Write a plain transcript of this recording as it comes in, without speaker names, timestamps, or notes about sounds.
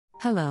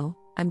Hello,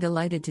 I'm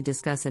delighted to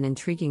discuss an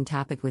intriguing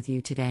topic with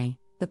you today: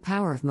 the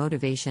power of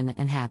motivation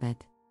and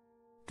habit.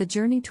 The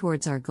journey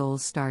towards our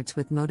goals starts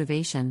with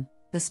motivation,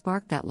 the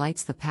spark that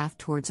lights the path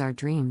towards our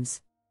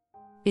dreams.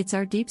 It's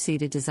our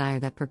deep-seated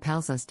desire that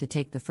propels us to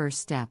take the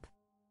first step.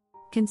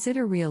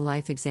 Consider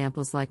real-life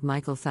examples like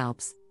Michael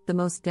Phelps, the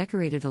most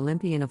decorated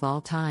Olympian of all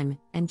time,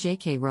 and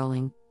J.K.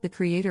 Rowling, the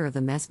creator of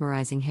the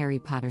mesmerizing Harry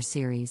Potter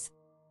series.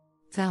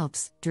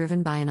 Phelps,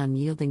 driven by an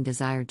unyielding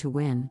desire to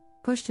win,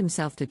 pushed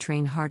himself to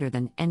train harder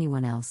than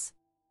anyone else.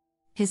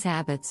 His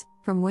habits,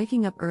 from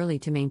waking up early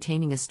to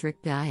maintaining a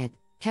strict diet,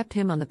 kept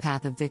him on the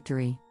path of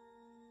victory.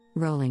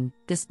 Rowling,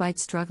 despite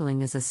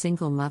struggling as a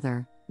single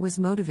mother, was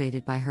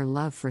motivated by her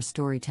love for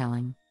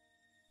storytelling.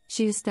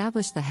 She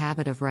established the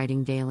habit of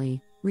writing daily,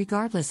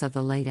 regardless of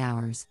the late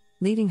hours,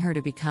 leading her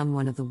to become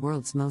one of the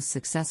world's most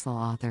successful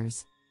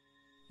authors.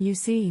 You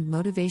see,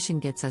 motivation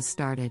gets us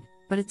started,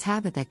 but it's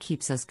habit that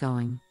keeps us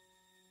going.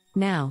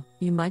 Now,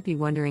 you might be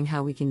wondering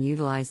how we can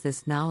utilize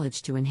this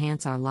knowledge to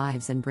enhance our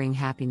lives and bring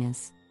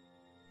happiness.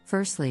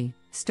 Firstly,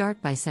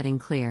 start by setting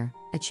clear,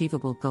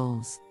 achievable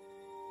goals.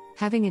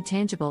 Having a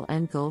tangible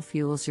end goal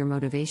fuels your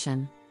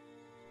motivation.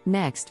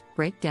 Next,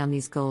 break down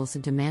these goals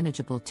into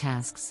manageable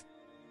tasks.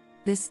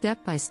 This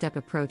step-by-step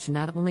approach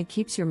not only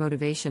keeps your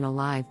motivation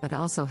alive but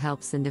also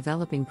helps in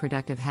developing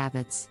productive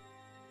habits.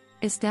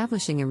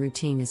 Establishing a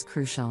routine is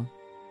crucial.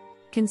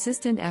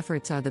 Consistent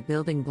efforts are the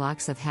building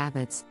blocks of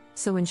habits,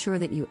 so ensure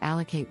that you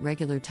allocate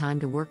regular time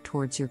to work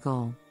towards your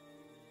goal.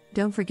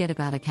 Don't forget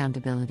about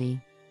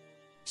accountability.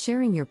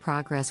 Sharing your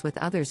progress with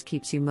others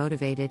keeps you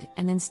motivated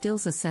and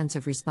instills a sense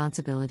of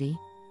responsibility.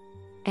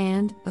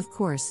 And, of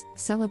course,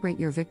 celebrate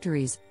your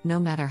victories, no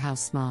matter how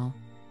small.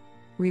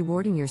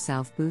 Rewarding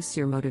yourself boosts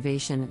your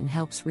motivation and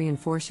helps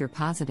reinforce your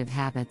positive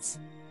habits.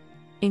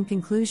 In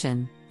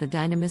conclusion, the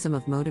dynamism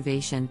of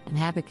motivation and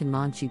habit can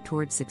launch you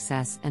towards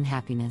success and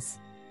happiness.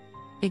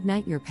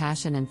 Ignite your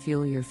passion and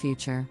fuel your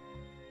future.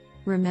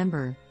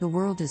 Remember, the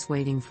world is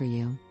waiting for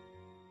you.